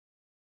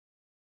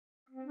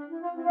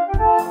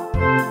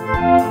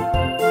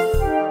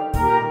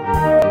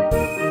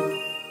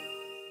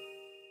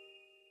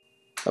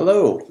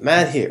Hello,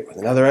 Matt here with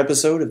another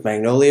episode of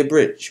Magnolia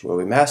Bridge, where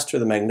we master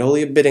the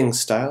Magnolia bidding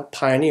style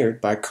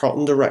pioneered by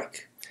Carlton de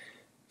Rijk.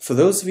 For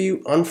those of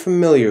you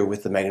unfamiliar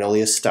with the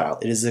Magnolia style,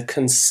 it is a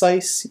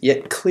concise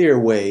yet clear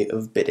way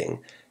of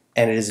bidding,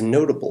 and it is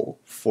notable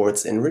for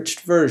its enriched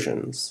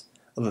versions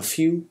of a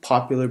few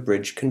popular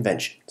bridge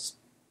conventions.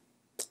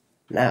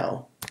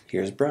 Now,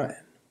 here's Brian.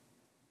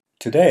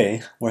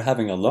 Today, we're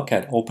having a look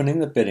at opening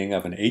the bidding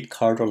of an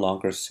 8-card or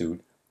longer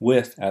suit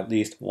with at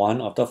least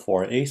one of the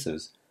 4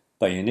 aces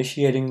by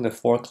initiating the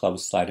 4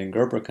 clubs sliding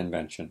Gerber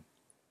convention.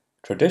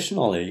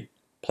 Traditionally,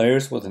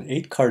 players with an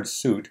 8-card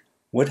suit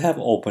would have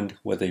opened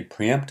with a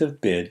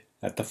preemptive bid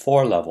at the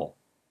 4 level.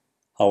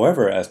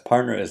 However, as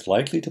partner is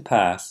likely to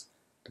pass,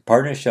 the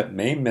partnership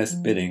may miss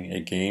bidding a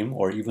game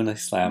or even a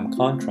slam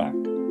contract.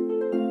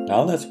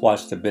 Now let's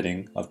watch the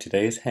bidding of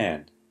today's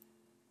hand.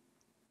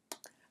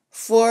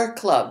 4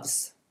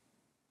 clubs.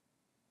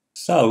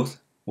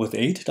 South, with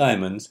 8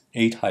 diamonds,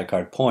 8 high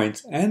card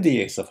points, and the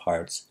ace of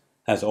hearts,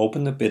 has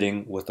opened the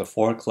bidding with the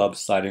 4 clubs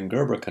sliding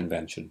Gerber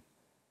convention.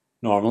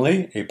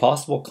 Normally, a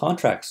possible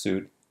contract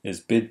suit is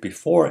bid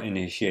before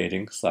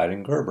initiating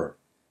sliding Gerber.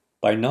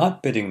 By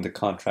not bidding the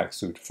contract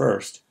suit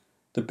first,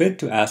 the bid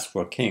to ask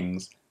for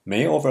kings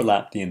may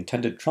overlap the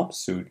intended trump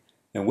suit,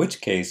 in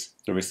which case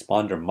the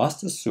responder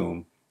must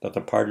assume that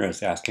the partner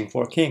is asking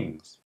for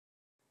kings.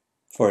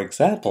 For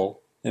example,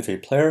 if a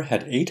player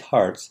had 8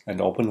 hearts and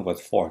opened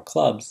with 4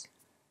 clubs,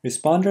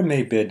 responder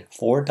may bid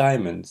 4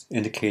 diamonds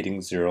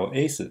indicating 0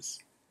 aces.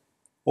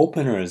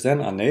 Opener is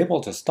then unable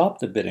to stop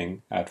the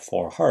bidding at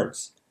 4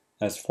 hearts,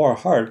 as 4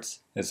 hearts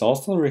is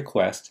also the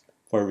request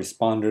for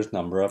responder's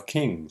number of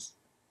kings.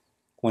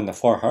 When the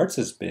 4 hearts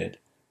is bid,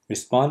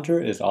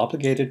 responder is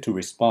obligated to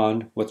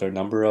respond with their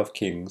number of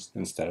kings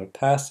instead of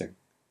passing.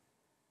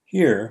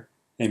 Here,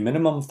 a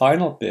minimum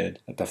final bid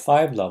at the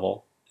 5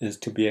 level is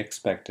to be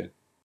expected.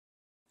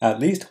 At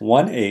least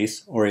 1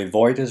 ace or a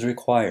void is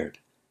required,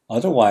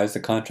 otherwise the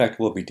contract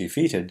will be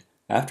defeated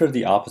after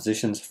the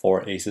opposition's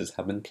 4 aces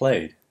have been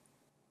played.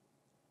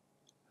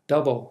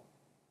 Double.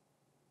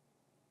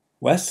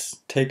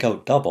 West's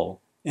takeout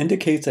double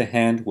indicates a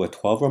hand with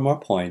 12 or more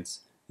points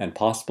and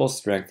possible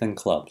strength in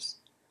clubs.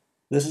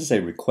 This is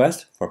a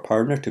request for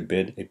partner to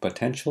bid a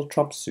potential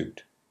trump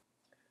suit.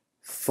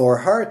 4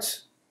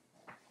 hearts.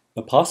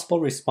 The possible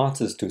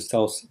responses to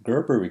South's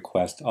Gerber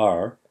request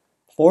are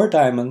 4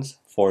 diamonds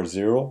for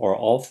 0 or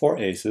all 4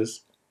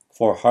 aces,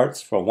 4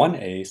 hearts for 1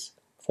 ace,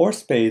 4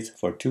 spades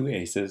for 2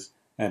 aces,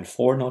 and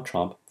 4 no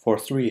trump for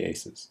 3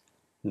 aces.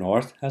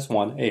 North has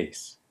 1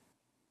 ace.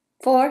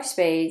 4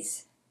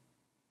 spades.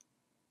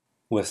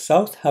 With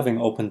South having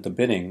opened the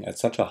bidding at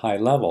such a high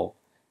level,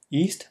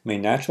 East may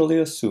naturally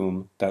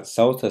assume that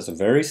South has a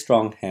very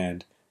strong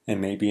hand and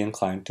may be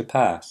inclined to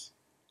pass.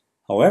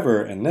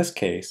 However, in this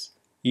case,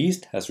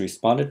 East has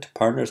responded to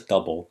partner's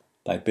double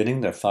by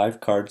bidding their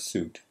 5-card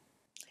suit.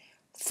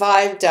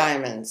 5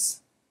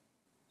 diamonds.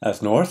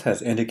 As North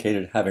has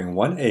indicated having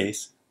 1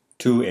 ace,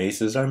 2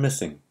 aces are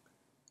missing.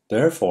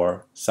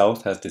 Therefore,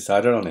 South has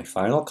decided on a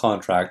final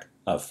contract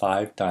of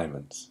 5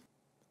 diamonds.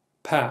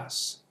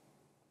 Pass.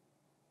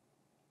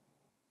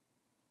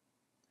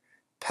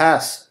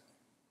 Pass.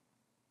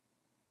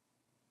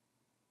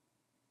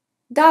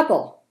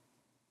 Double.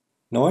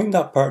 Knowing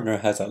that partner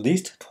has at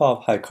least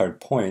 12 high card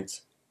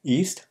points,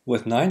 East,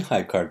 with 9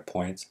 high card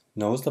points,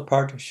 knows the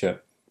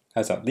partnership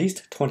has at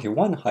least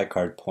 21 high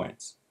card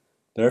points.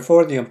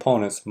 Therefore, the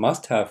opponents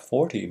must have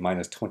 40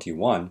 minus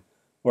 21,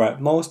 or at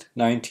most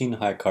 19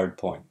 high card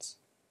points.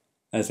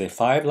 As a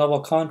 5-level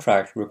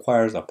contract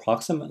requires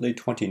approximately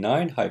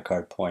 29 high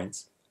card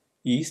points,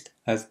 East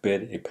has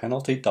bid a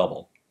penalty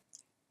double.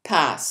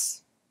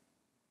 Pass.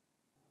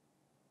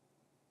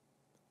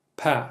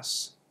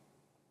 Pass.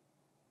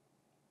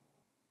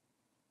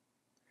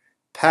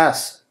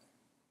 Pass.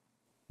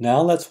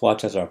 Now let's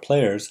watch as our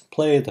players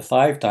play the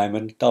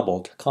 5-diamond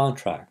doubled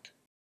contract.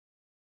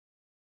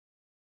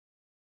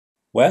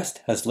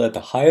 West has led the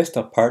highest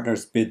of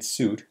partner's bid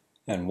suit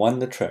and won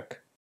the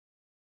trick.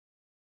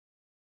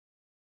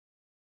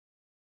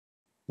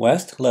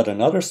 West led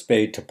another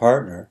spade to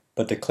partner,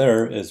 but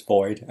declarer is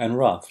void and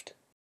ruffed.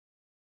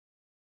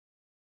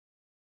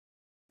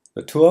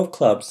 The 2 of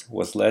clubs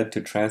was led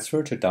to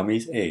transfer to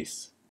dummy's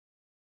ace.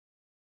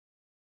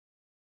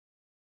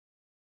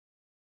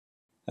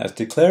 As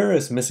declarer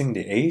is missing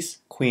the ace,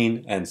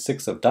 queen, and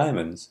 6 of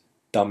diamonds,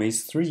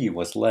 dummy's 3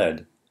 was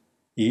led.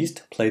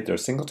 East played their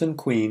singleton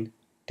queen,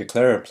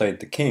 declarer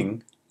played the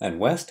king, and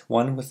West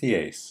won with the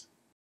ace.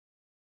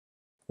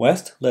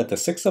 West led the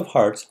 6 of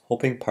hearts,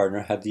 hoping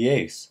partner had the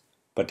ace,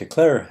 but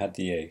declarer had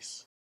the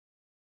ace.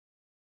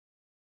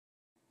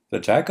 The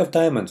jack of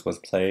diamonds was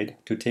played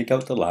to take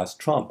out the last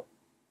trump.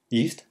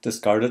 East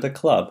discarded a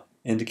club,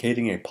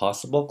 indicating a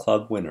possible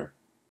club winner.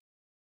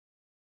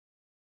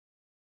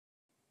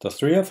 The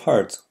 3 of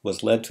hearts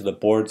was led to the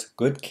board's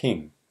good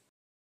king.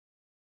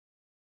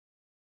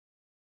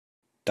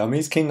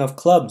 Dummy's king of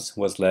clubs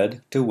was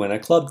led to win a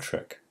club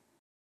trick.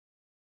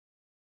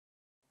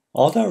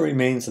 All that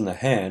remains in the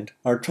hand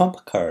are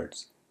trump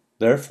cards.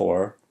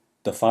 Therefore,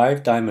 the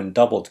 5-diamond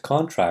doubled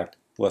contract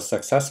was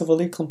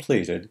successfully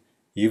completed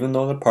even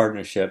though the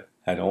partnership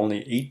had only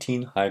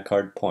 18 high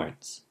card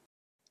points.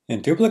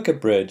 In duplicate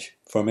bridge,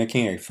 for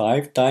making a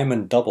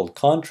 5-diamond doubled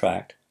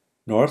contract,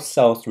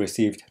 North-South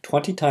received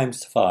 20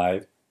 times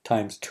 5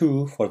 times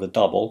 2 for the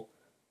double,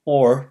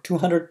 or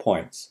 200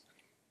 points,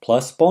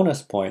 plus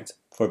bonus points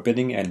for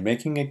bidding and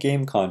making a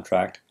game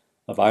contract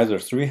of either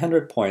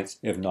 300 points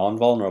if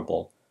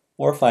non-vulnerable,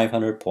 or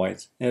 500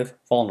 points if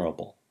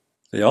vulnerable.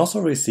 They also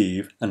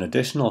receive an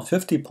additional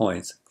 50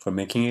 points for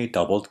making a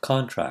doubled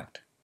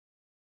contract.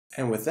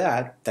 And with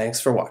that,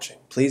 thanks for watching.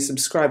 Please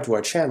subscribe to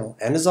our channel,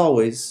 and as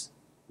always,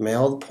 may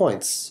all the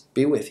points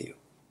be with you.